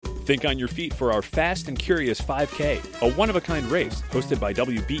Think on your feet for our Fast and Curious 5K, a one-of-a-kind race hosted by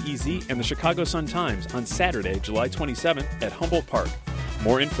WBEZ and the Chicago Sun-Times on Saturday, July 27th at Humboldt Park.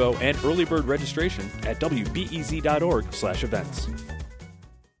 More info and early bird registration at wbez.org/events.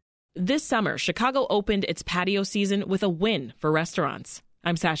 This summer, Chicago opened its patio season with a win for restaurants.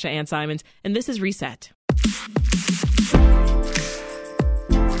 I'm Sasha Ann Simons, and this is Reset.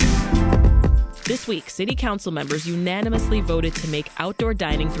 This week, city council members unanimously voted to make outdoor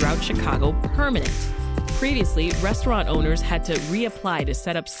dining throughout Chicago permanent. Previously, restaurant owners had to reapply to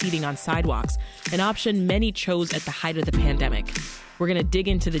set up seating on sidewalks, an option many chose at the height of the pandemic. We're going to dig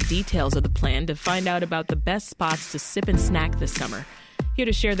into the details of the plan to find out about the best spots to sip and snack this summer. Here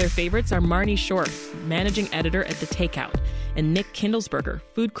to share their favorites are Marnie Shure, managing editor at The Takeout, and Nick Kindelsperger,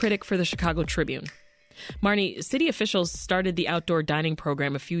 food critic for the Chicago Tribune. Marnie, city officials started the outdoor dining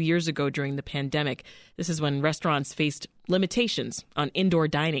program a few years ago during the pandemic. This is when restaurants faced limitations on indoor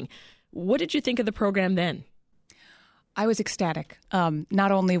dining. What did you think of the program then? I was ecstatic.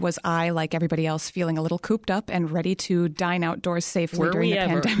 Not only was I, like everybody else, feeling a little cooped up and ready to dine outdoors safely during the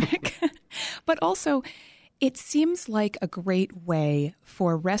pandemic, but also it seems like a great way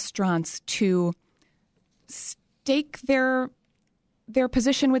for restaurants to stake their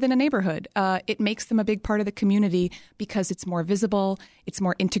position within a neighborhood. It makes them a big part of the community because it's more visible, it's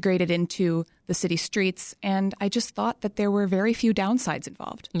more integrated into the city streets, and I just thought that there were very few downsides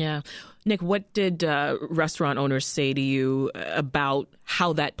involved. Yeah. Nick, what did restaurant owners say to you about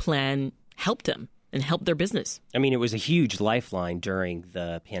how that plan helped them and helped their business? I mean, it was a huge lifeline during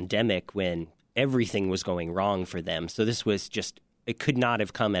the pandemic when everything was going wrong for them. So this was just, it could not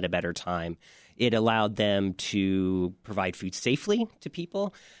have come at a better time. It allowed them to provide food safely to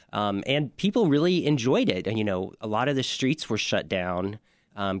people, and people really enjoyed it. And, you know, a lot of the streets were shut down,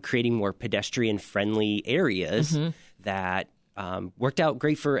 creating more pedestrian-friendly areas that worked out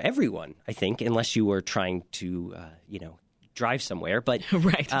great for everyone, I think, unless you were trying to, drive somewhere. But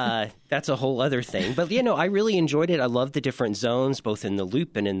right. That's a whole other thing. But, I really enjoyed it. I loved the different zones, both in the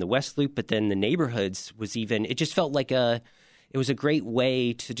Loop and in the West Loop. But then the neighborhoods was even – it just felt like it was a great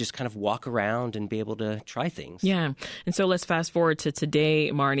way to just kind of walk around and be able to try things. Yeah. And so let's fast forward to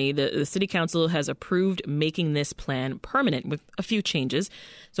today, Marnie. The city council has approved making this plan permanent with a few changes.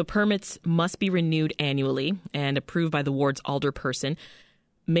 So permits must be renewed annually and approved by the ward's alderperson.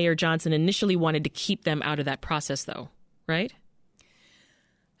 Mayor Johnson initially wanted to keep them out of that process, though, right?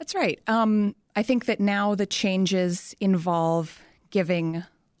 That's right. I think that now the changes involve giving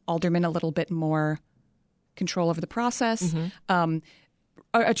aldermen a little bit more control over the process, a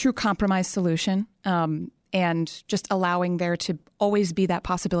true compromise solution, and just allowing there to always be that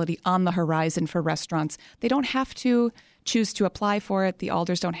possibility on the horizon for restaurants. They don't have to choose to apply for it. The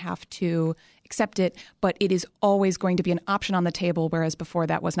alders don't have to accept it, but it is always going to be an option on the table, whereas before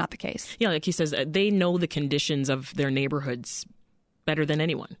that was not the case. Yeah, like he says, they know the conditions of their neighborhoods better than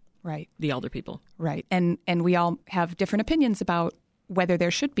anyone. Right. The alder people. Right. And we all have different opinions about whether there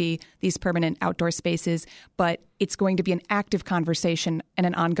should be these permanent outdoor spaces, but it's going to be an active conversation and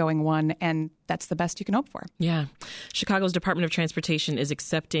an ongoing one, and that's the best you can hope for. Yeah. Chicago's Department of Transportation is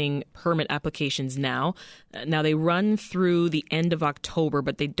accepting permit applications now. Now, they run through the end of October,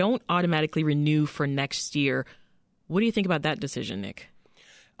 but they don't automatically renew for next year. What do you think about that decision, Nick?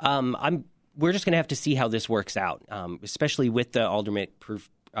 We're just going to have to see how this works out, especially with the alderman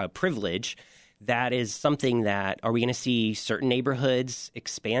privilege. That is something that, are we going to see certain neighborhoods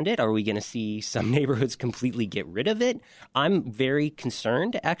expand it? Are we going to see some neighborhoods completely get rid of it? I'm very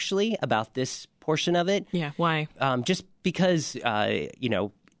concerned, actually, about this portion of it. Yeah, why? Just because, if the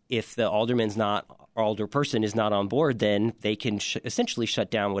alderperson is not on board, then they can essentially shut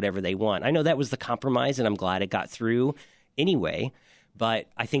down whatever they want. I know that was the compromise, and I'm glad it got through anyway. But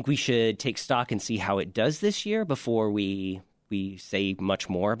I think we should take stock and see how it does this year before we say much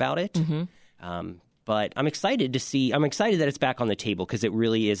more about it. Mm-hmm. But I'm excited that it's back on the table because it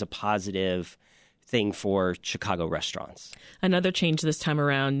really is a positive thing for Chicago restaurants. Another change this time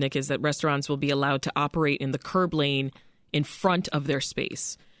around, Nick, is that restaurants will be allowed to operate in the curb lane in front of their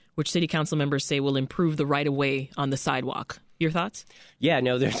space, which city council members say will improve the right-of-way on the sidewalk. Your thoughts? Yeah,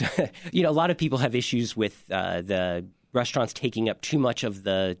 no, there's a lot of people have issues with the restaurants taking up too much of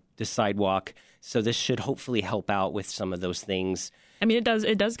the sidewalk, so this should hopefully help out with some of those things. I mean,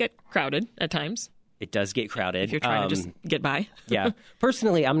 it does get crowded at times. It does get crowded. If you're trying to just get by. Yeah.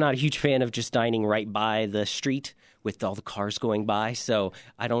 Personally, I'm not a huge fan of just dining right by the street with all the cars going by. So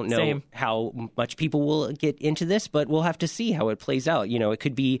I don't know how much people will get into this, but we'll have to see how it plays out. It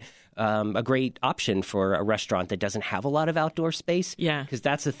could be a great option for a restaurant that doesn't have a lot of outdoor space. Yeah. Because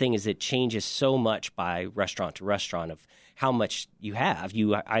that's the thing, is it changes so much by restaurant to restaurant of how much you have.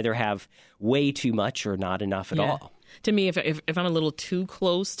 You either have way too much or not enough at all. To me, if I'm a little too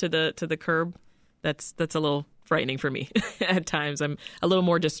close to the curb, that's a little frightening for me. At times, I'm a little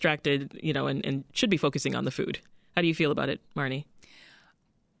more distracted, and should be focusing on the food. How do you feel about it, Marnie?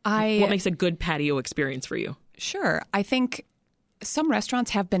 What makes a good patio experience for you? Sure. I think some restaurants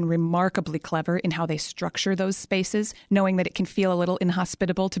have been remarkably clever in how they structure those spaces, knowing that it can feel a little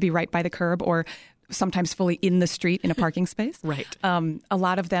inhospitable to be right by the curb or sometimes fully in the street in a parking space. Right. A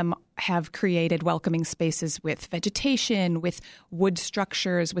lot of them have created welcoming spaces with vegetation, with wood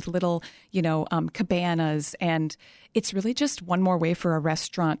structures, with little, cabanas. And it's really just one more way for a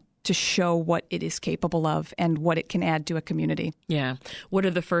restaurant to show what it is capable of and what it can add to a community. Yeah. What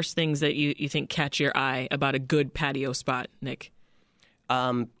are the first things that you think catch your eye about a good patio spot, Nick?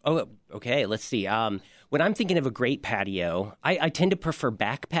 Okay. Let's see. When I'm thinking of a great patio, I tend to prefer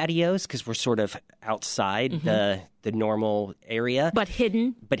back patios because we're sort of outside the normal area. But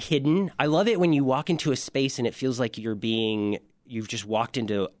hidden. I love it when you walk into a space and it feels like you've just walked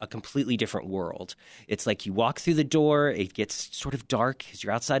into a completely different world. It's like you walk through the door, it gets sort of dark because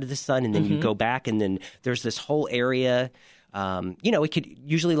you're outside of the sun, and then you go back, and then there's this whole area. It could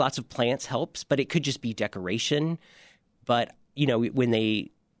usually lots of plants helps, but it could just be decoration. But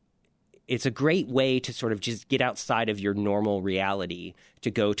it's a great way to sort of just get outside of your normal reality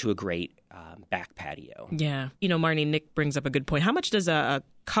to go to a great back patio. Yeah. Marnie, Nick brings up a good point. How much does a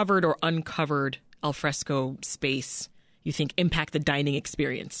covered or uncovered alfresco space, you think, impact the dining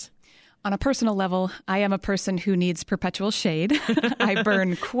experience? On a personal level, I am a person who needs perpetual shade. I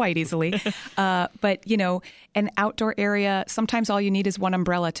burn quite easily. But, an outdoor area, sometimes all you need is one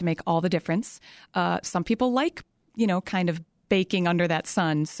umbrella to make all the difference. Some people like, kind of baking under that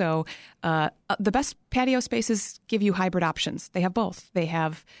sun. So the best patio spaces give you hybrid options. They have both. They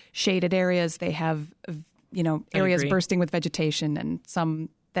have shaded areas. They have, areas bursting with vegetation, and some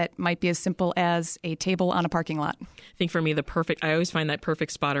that might be as simple as a table on a parking lot. I think for me, I always find that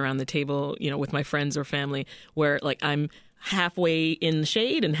perfect spot around the table, with my friends or family, where I'm halfway in the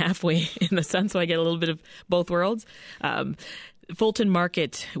shade and halfway in the sun, so I get a little bit of both worlds. Fulton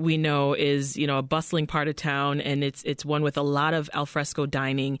Market, we know, is, a bustling part of town, and it's one with a lot of alfresco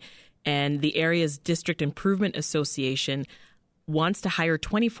dining, and the area's District Improvement Association wants to hire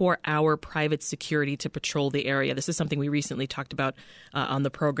 24-hour private security to patrol the area. This is something we recently talked about on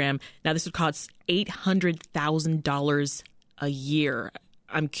the program. Now, this would cost $800,000 a year.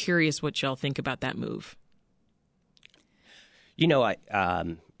 I'm curious what y'all think about that move.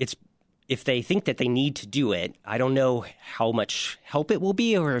 It's if they think that they need to do it, I don't know how much help it will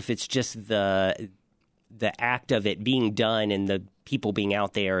be, or if it's just the act of it being done and the people being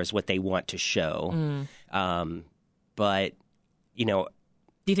out there is what they want to show. But do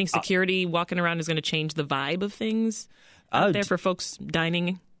you think security walking around is going to change the vibe of things out there for folks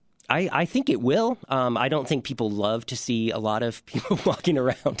dining? I think it will. I don't think people love to see a lot of people walking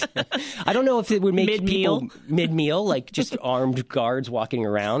around. I don't know if it would make people mid-meal, like just armed guards walking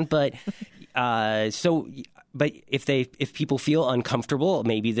around. But if people feel uncomfortable,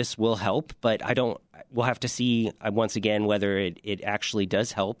 maybe this will help. But we'll have to see once again whether it actually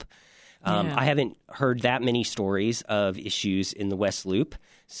does help. I haven't heard that many stories of issues in the West Loop,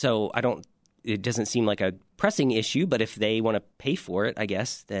 so it doesn't seem like a pressing issue, but if they want to pay for it, I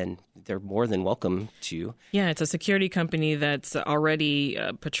guess, then they're more than welcome to. Yeah, it's a security company that's already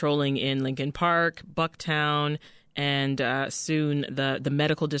patrolling in Lincoln Park, Bucktown, and soon the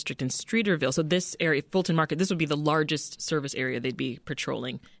medical district in Streeterville. So this area, Fulton Market, this would be the largest service area they'd be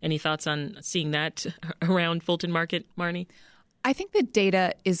patrolling. Any thoughts on seeing that around Fulton Market, Marnie? I think the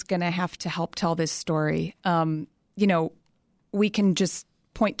data is going to have to help tell this story. We can just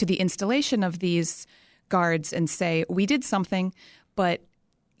point to the installation of these guards and say, we did something, but,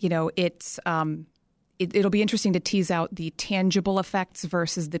 it'll be interesting to tease out the tangible effects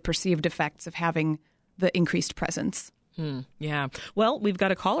versus the perceived effects of having the increased presence. Yeah. Well, we've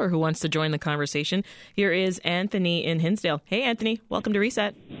got a caller who wants to join the conversation. Here is Anthony in Hinsdale. Hey, Anthony. Welcome to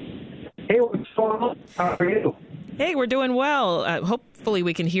Reset. Hey, what's going on? How are you? Hey, we're doing well. Hopefully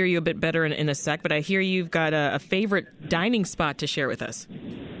we can hear you a bit better in a sec, but I hear you've got a favorite dining spot to share with us.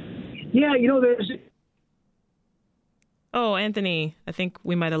 Yeah, there's... Oh, Anthony, I think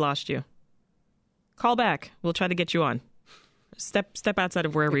we might have lost you. Call back. We'll try to get you on. Step outside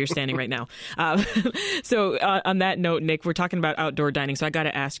of wherever you're standing right now. So on that note, Nick, we're talking about outdoor dining, so I got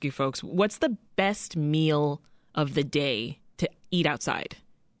to ask you folks, what's the best meal of the day to eat outside?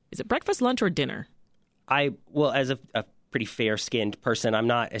 Is it breakfast, lunch, or dinner? As a pretty fair-skinned person, I'm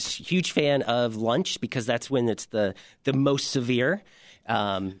not a huge fan of lunch because that's when it's the most severe.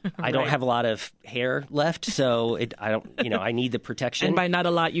 I don't have a lot of hair left, so I need the protection. And by not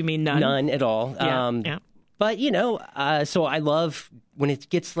a lot, you mean none? None at all. Yeah. But, so I love when it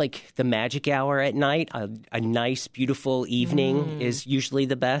gets like the magic hour at night, a nice, beautiful evening is usually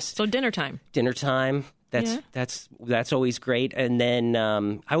the best. So dinner time. That's always great. And then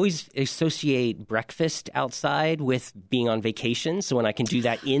I always associate breakfast outside with being on vacation. So when I can do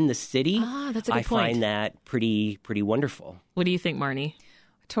that in the city, that's a good I point. find that pretty wonderful. What do you think, Marnie?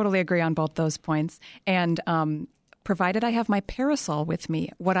 Totally agree on both those points. And provided I have my parasol with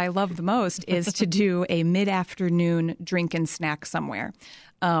me, what I love the most is to do a mid-afternoon drink and snack somewhere.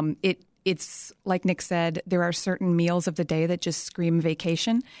 It's like Nick said, there are certain meals of the day that just scream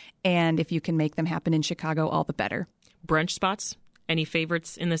vacation. And if you can make them happen in Chicago, all the better. Brunch spots? Any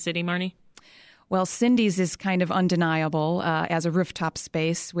favorites in the city, Marnie? Well, Cindy's is kind of undeniable as a rooftop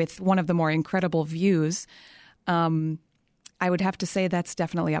space with one of the more incredible views. I would have to say that's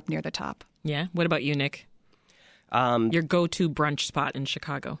definitely up near the top. Yeah. What about you, Nick? Your go-to brunch spot in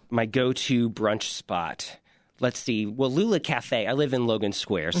Chicago? My go-to brunch spot. Let's see. Well, Lula Cafe. I live in Logan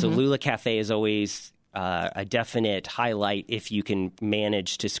Square, so Lula Cafe is always a definite highlight if you can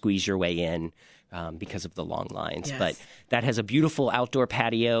manage to squeeze your way in because of the long lines. Yes. But that has a beautiful outdoor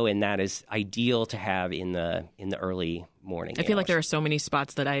patio, and that is ideal to have in the early morning. I feel like there are so many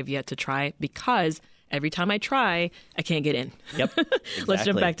spots that I have yet to try because every time I try, I can't get in. Yep. Exactly. Let's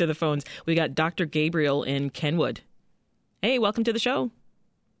jump back to the phones. We got Dr. Gabriel in Kenwood. Hey, welcome to the show.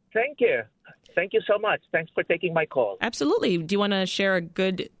 Thank you. Thank you so much. Thanks for taking my call. Absolutely. Do you want to share a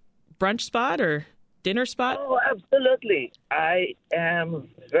good brunch spot or dinner spot? Oh, absolutely. I am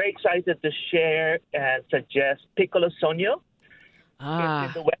very excited to share and suggest Piccolo Sonio.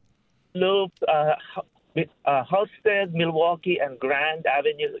 It's in the West Loop, Halsted, Milwaukee, and Grand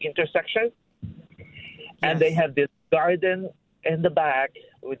Avenue intersection. And they have this garden in the back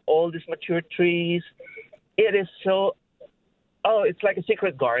with all these mature trees. It is it's like a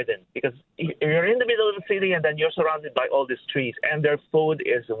secret garden because you're in the middle of the city and then you're surrounded by all these trees, and their food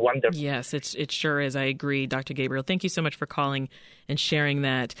is wonderful. Yes, it sure is. I agree, Dr. Gabriel. Thank you so much for calling and sharing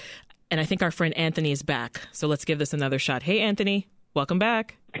that. And I think our friend Anthony is back, so let's give this another shot. Hey, Anthony, welcome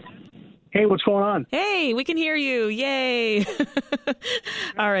back. Hey, what's going on? Hey, we can hear you. Yay.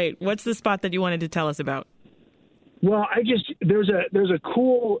 All right, what's the spot that you wanted to tell us about? Well, there's a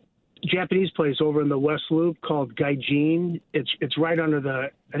cool Japanese place over in the West Loop called Gaijin. It's right under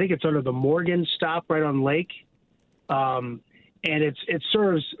the Morgan stop right on Lake, and it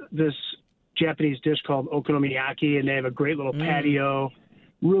serves this Japanese dish called okonomiyaki, and they have a great little patio.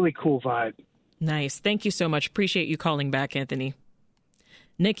 Really cool vibe. Nice. Thank you so much. Appreciate you calling back, Anthony.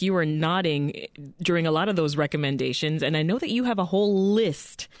 Nick, you were nodding during a lot of those recommendations, and I know that you have a whole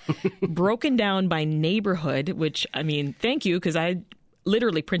list broken down by neighborhood, which, I mean, thank you, because I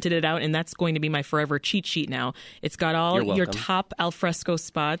literally printed it out, and that's going to be my forever cheat sheet now. It's got all your top alfresco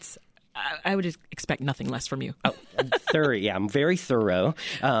spots. I would expect nothing less from you. Thorough. Yeah, I'm very thorough.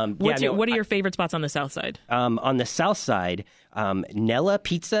 What are your favorite spots on the south side? On the south side, Nella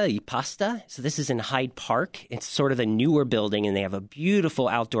Pizza e Pasta. So this is in Hyde Park. It's sort of a newer building, and they have a beautiful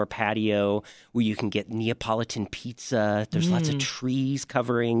outdoor patio where you can get Neapolitan pizza. There's lots of trees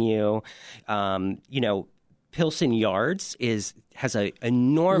covering you. Pilsen Yards has an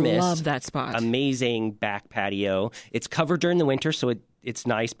enormous, love that spot, amazing back patio. It's covered during the winter, so it's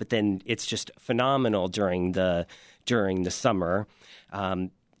nice, but then it's just phenomenal during the summer.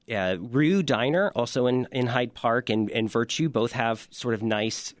 Rue Diner, also in Hyde Park, and Virtue both have sort of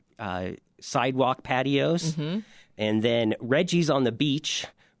nice sidewalk patios. Mm-hmm. And then Reggie's on the beach,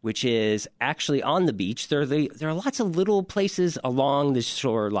 which is actually on the beach. There are lots of little places along the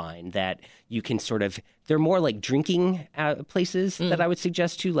shoreline that you can they're more like drinking places that I would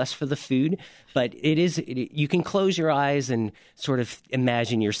suggest to, less for the food. But you can close your eyes and sort of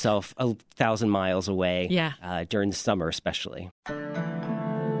imagine yourself 1,000 miles away during the summer especially.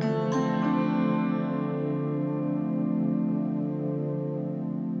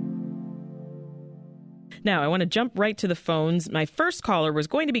 Now, I want to jump right to the phones. My first caller was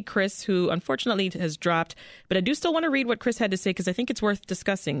going to be Chris, who unfortunately has dropped, but I do still want to read what Chris had to say because I think it's worth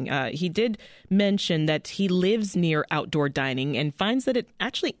discussing. He did mention that he lives near outdoor dining and finds that it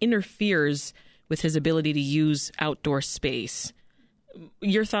actually interferes with his ability to use outdoor space.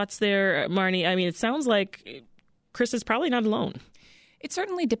 Your thoughts there, Marnie? I mean, it sounds like Chris is probably not alone. It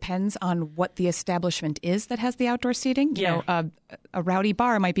certainly depends on what the establishment is that has the outdoor seating. You know, a rowdy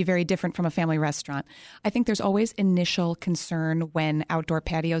bar might be very different from a family restaurant. I think there's always initial concern when outdoor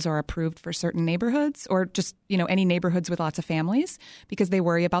patios are approved for certain neighborhoods or just, any neighborhoods with lots of families because they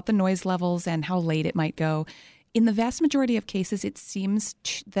worry about the noise levels and how late it might go. In the vast majority of cases, it seems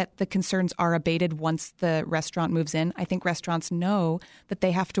that the concerns are abated once the restaurant moves in. I think restaurants know that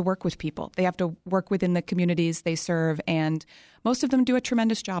they have to work with people. They have to work within the communities they serve, and most of them do a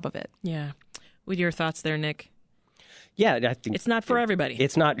tremendous job of it. Yeah. What are your thoughts there, Nick? Yeah, I think it's not for everybody.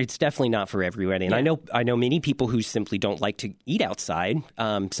 It's not. It's definitely not for everybody. And I know many people who simply don't like to eat outside.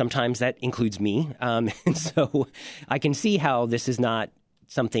 Sometimes that includes me. And so I can see how this is not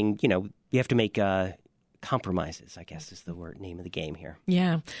something, you have to make compromises, I guess is the name of the game here.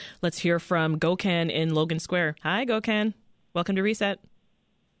 Yeah. Let's hear from Gokhan in Logan Square. Hi, Gokhan. Welcome to Reset.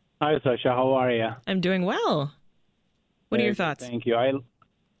 Hi, Sasha. How are you? I'm doing well. What are your thoughts? Thank you.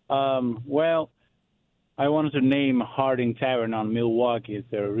 I wanted to name Harding Tavern on Milwaukee.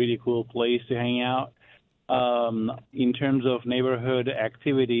 It's a really cool place to hang out. In terms of neighborhood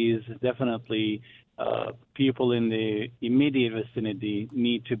activities, definitely people in the immediate vicinity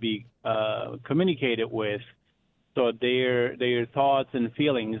need to be communicated with, so their thoughts and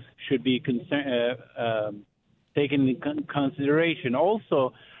feelings should be taken into consideration.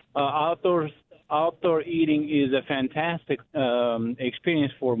 Also, outdoor eating is a fantastic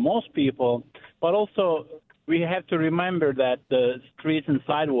experience for most people, but also we have to remember that the streets and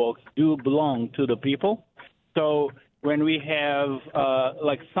sidewalks do belong to the people. So when we have,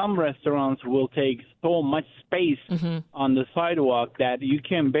 some restaurants will take so much space on the sidewalk that you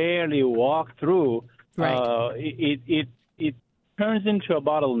can barely walk through, right. It turns into a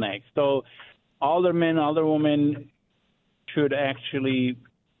bottleneck. So aldermen, alderwomen should actually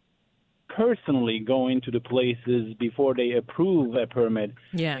personally go into the places before they approve a permit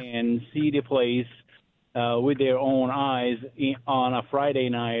and see the place with their own eyes on a Friday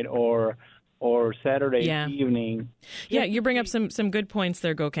night or Saturday evening. Yeah, you bring up some good points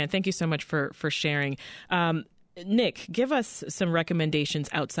there, Gokhan. Thank you so much for sharing. Nick, give us some recommendations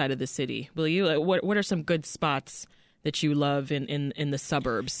outside of the city, will you? What are some good spots that you love in the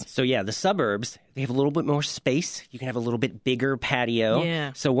suburbs? So, the suburbs, they have a little bit more space. You can have a little bit bigger patio.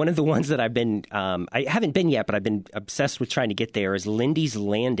 Yeah. So one of the ones that I've been, I haven't been yet, but I've been obsessed with trying to get there is Lindy's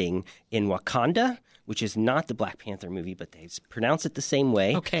Landing in Wakanda, which is not the Black Panther movie, but they pronounce it the same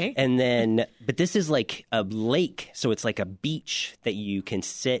way. Okay. And then, but this is like a lake, so it's like a beach that you can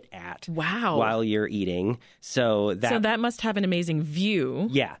sit at while you're eating. So that must have an amazing view.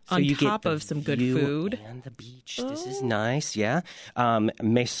 Yeah. So on you top get of some good food. And the beach. Oh. This is nice, yeah.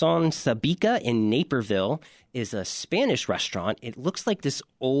 Maison Sabica in Naperville is a Spanish restaurant. It looks like this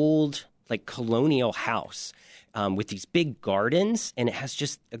old, colonial house with these big gardens, and it has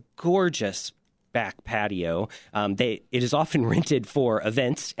just a gorgeous back patio. It is often rented for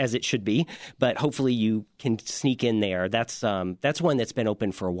events, as it should be, but hopefully you can sneak in there. That's one that's been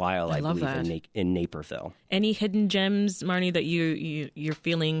open for a while, I believe, in Naperville. Any hidden gems, Marnie, that you're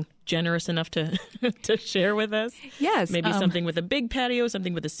feeling generous enough to to share with us? Yes. Maybe something with a big patio,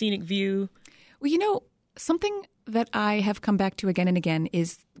 something with a scenic view. Well, something that I have come back to again and again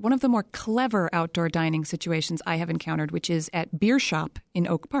is one of the more clever outdoor dining situations I have encountered, which is at Beer Shop in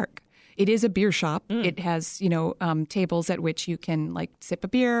Oak Park. It is a beer shop. It has, tables at which you can sip a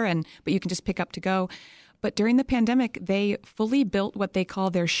beer, but you can just pick up to go. But during the pandemic, they fully built what they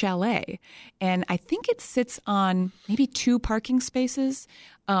call their chalet. And I think it sits on maybe 2 parking spaces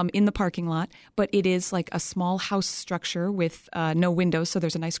in the parking lot. But it is like a small house structure with no windows, so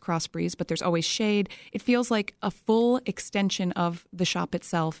there's a nice cross breeze, but there's always shade. It feels like a full extension of the shop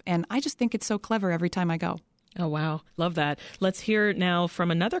itself. And I just think it's so clever every time I go. Oh, wow. Love that. Let's hear now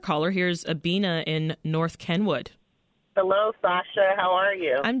from another caller. Here's Abina in North Kenwood. Hello, Sasha. How are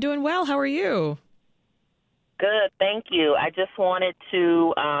you? I'm doing well. How are you? Good. Thank you. I just wanted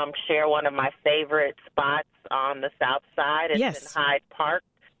to share one of my favorite spots on the South Side. It's in Hyde Park.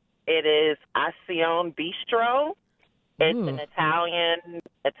 It is Acion Bistro. It's an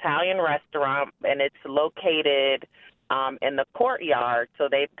Italian restaurant, and it's located in the courtyard. So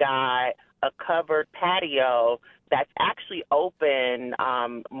they've got a covered patio that's actually open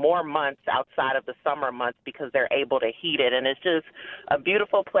more months outside of the summer months because they're able to heat it. And it's just a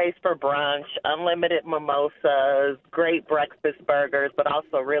beautiful place for brunch, unlimited mimosas, great breakfast burgers, but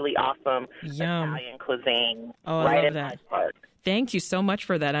also really awesome Italian cuisine right in Hyde Park. Thank you so much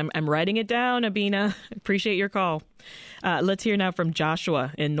for that. I'm writing it down, Abina. Appreciate your call. Let's hear now from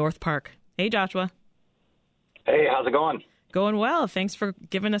Joshua in North Park. Hey, Joshua. Hey, how's it going? Going well. Thanks for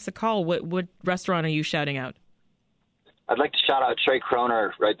giving us a call. What restaurant are you shouting out? I'd like to shout out Trey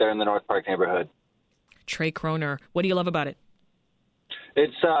Kroner right there in the North Park neighborhood. Trey Kroner. What do you love about it?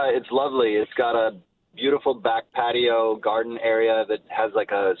 It's lovely. It's got a beautiful back patio garden area that has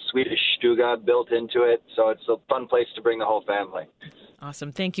like a Swedish stuga built into it. So it's a fun place to bring the whole family.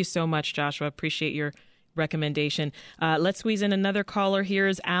 Awesome. Thank you so much, Joshua. Appreciate your recommendation. Let's squeeze in another caller.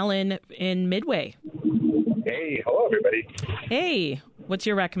 Here's Alan in Midway. Hey, hello, everybody. Hey, what's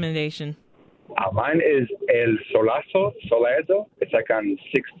your recommendation? Mine is El Soleado. It's like on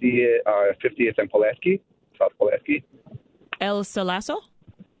 50th and Pulaski, South Pulaski. El Solazo?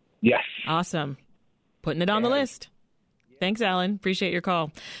 Yes. Awesome. Putting it on the list. Thanks, Alan. Appreciate your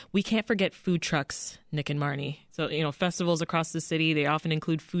call. We can't forget food trucks, Nick and Marnie. So, festivals across the city, they often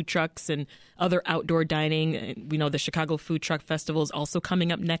include food trucks and other outdoor dining. We know the Chicago Food Truck Festival is also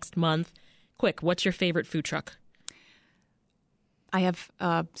coming up next month. Quick, what's your favorite food truck? I have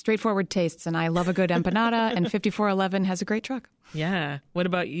straightforward tastes, and I love a good empanada, and 5411 has a great truck. Yeah. What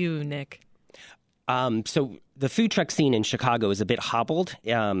about you, Nick? So the food truck scene in Chicago is a bit hobbled.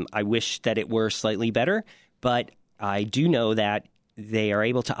 I wish that it were slightly better, but I do know that they are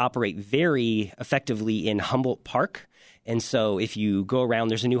able to operate very effectively in Humboldt Park. And so if you go around,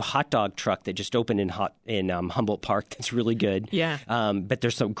 there's a new hot dog truck that just opened in Humboldt Park that's really good. Yeah. But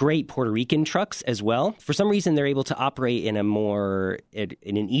there's some great Puerto Rican trucks as well. For some reason, they're able to operate in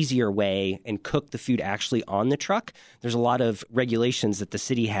an easier way and cook the food actually on the truck. There's a lot of regulations that the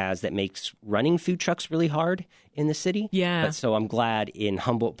city has that makes running food trucks really hard in the city. Yeah. But so I'm glad in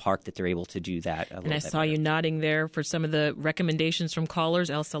Humboldt Park that they're able to do that a little bit. And I saw you nodding there for some of the recommendations from callers.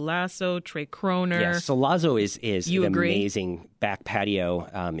 El Solazo, Trey Kroner. Yeah, Solazo is you an agree? Amazing back patio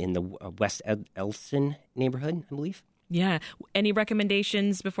in the West Elson neighborhood, I believe. Yeah. Any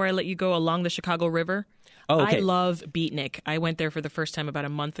recommendations before I let you go along the Chicago River? Oh, okay. I love Beatnik. I went there for the first time about a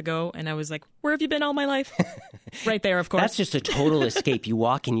month ago, and I was like, where have you been all my life? Right there, of course. That's just a total escape. You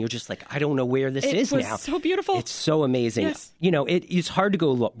walk and you're just like, I don't know where this is now. It was so beautiful. It's so amazing. Yes. It's hard to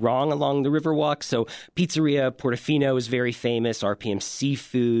go wrong along the Riverwalk. So Pizzeria Portofino is very famous, RPM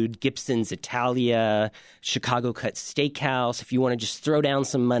Seafood, Gibson's Italia, Chicago Cut Steakhouse. If you want to just throw down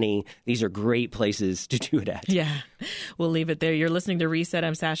some money, these are great places to do it at. Yeah, we'll leave it there. You're listening to Reset.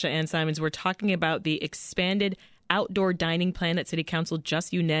 I'm Sasha Ann Simons. We're talking about the expanded outdoor dining plan that City Council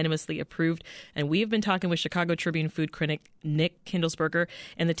just unanimously approved. And we have been talking with Chicago Tribune food critic Nick Kindelsperger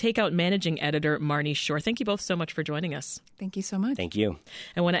and the Takeout managing editor Marnie Shure. Thank you both so much for joining us. Thank you so much. Thank you.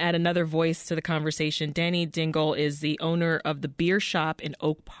 I want to add another voice to the conversation. Jack Dengel is the owner of the Beer Shop in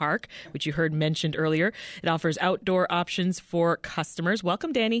Oak Park, which you heard mentioned earlier. It offers outdoor options for customers.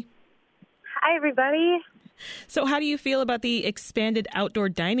 Welcome, Danny. Hi, everybody. So how do you feel about the expanded outdoor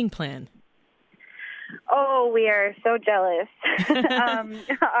dining plan? Oh, we are so jealous.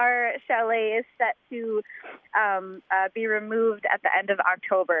 Our chalet is set to be removed at the end of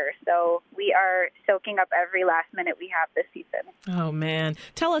October, so we are soaking up every last minute we have this season. Oh, man.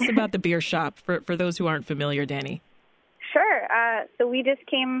 Tell us about the Beer Shop for those who aren't familiar, Danny. Sure. So we just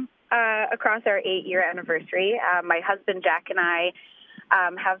came across our 8-year anniversary. My husband, Jack, and I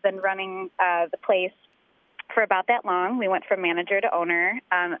have been running the place for about that long. We went from manager to owner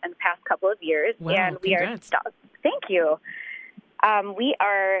in the past couple of years. Wow, and we congrats. Thank you. We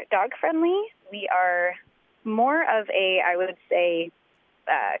are dog friendly. We are more of I would say,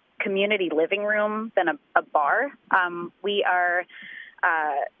 community living room than a bar. We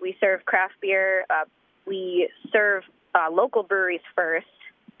serve craft beer. We serve local breweries first,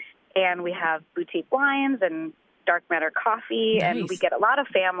 and we have boutique wines and dark matter coffee, nice. And we get a lot of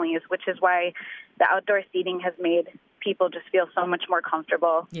families, which is why the outdoor seating has made people just feel so much more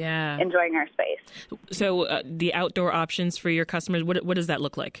comfortable enjoying our space. So the outdoor options for your customers, what does that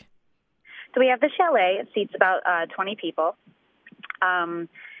look like? So we have the chalet. It seats about 20 people, and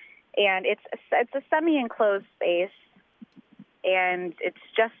it's a semi-enclosed space, and it's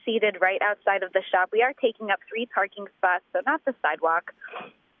just seated right outside of the shop. We are taking up 3 parking spots, so not the sidewalk.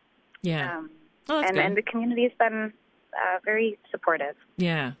 Yeah. And the community has been very supportive.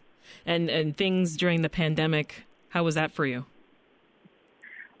 Yeah. And things during the pandemic, how was that for you?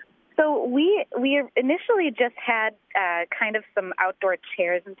 So we initially just had kind of some outdoor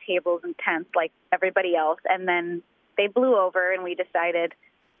chairs and tables and tents like everybody else, and then they blew over, and we decided,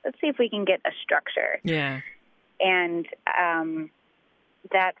 let's see if we can get a structure. Yeah. And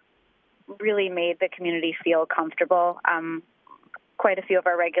that really made the community feel comfortable. Quite a few of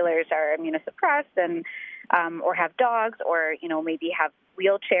our regulars are immunosuppressed and or have dogs or, maybe have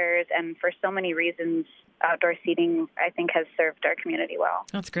wheelchairs. And for so many reasons, outdoor seating, I think, has served our community well.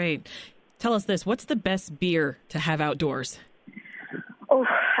 That's great. Tell us this. What's the best beer to have outdoors? Oh,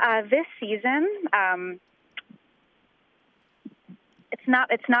 this season, it's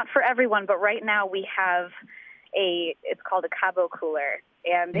not for everyone, but right now we have it's called a Cabo Cooler.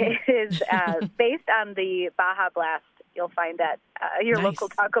 And it is based on the Baja Blast you'll find at your local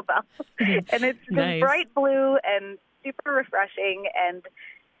Taco Bell. And it's just bright blue and super refreshing, and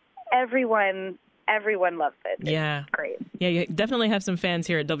everyone everyone loves it. Yeah. It's great. Yeah, you definitely have some fans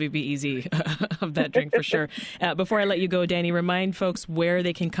here at WBEZ of that drink for sure. Before I let you go, Danny, remind folks where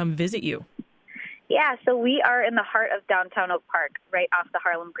they can come visit you. Yeah, so we are in the heart of downtown Oak Park, right off the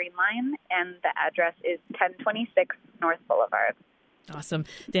Harlem Green Line, and the address is 1026 North Boulevard. Awesome.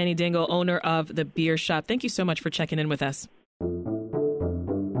 Danny Dengel, owner of The Beer Shop. Thank you so much for checking in with us.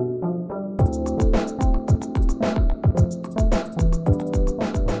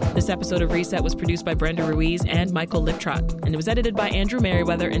 This episode of Reset was produced by Brenda Ruiz and Michael Liptrot, and it was edited by Andrew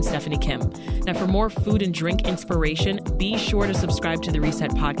Merriweather and Stephanie Kim. Now, for more food and drink inspiration, be sure to subscribe to the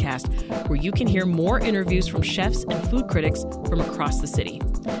Reset podcast, where you can hear more interviews from chefs and food critics from across the city.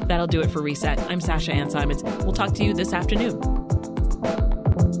 That'll do it for Reset. I'm Sasha Ann Simons. We'll talk to you this afternoon.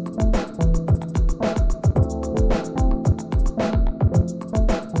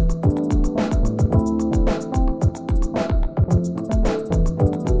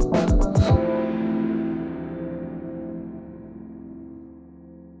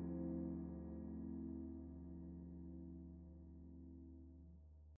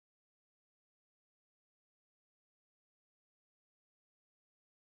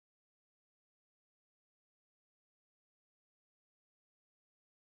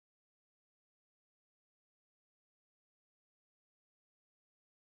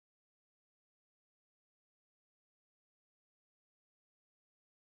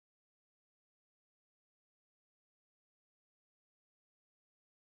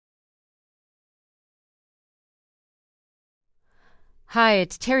 Hi,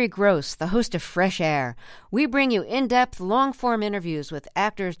 it's Terry Gross, the host of Fresh Air. We bring you in-depth, long-form interviews with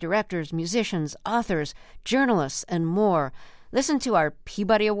actors, directors, musicians, authors, journalists, and more. Listen to our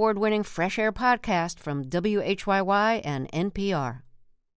Peabody Award-winning Fresh Air podcast from WHYY and NPR.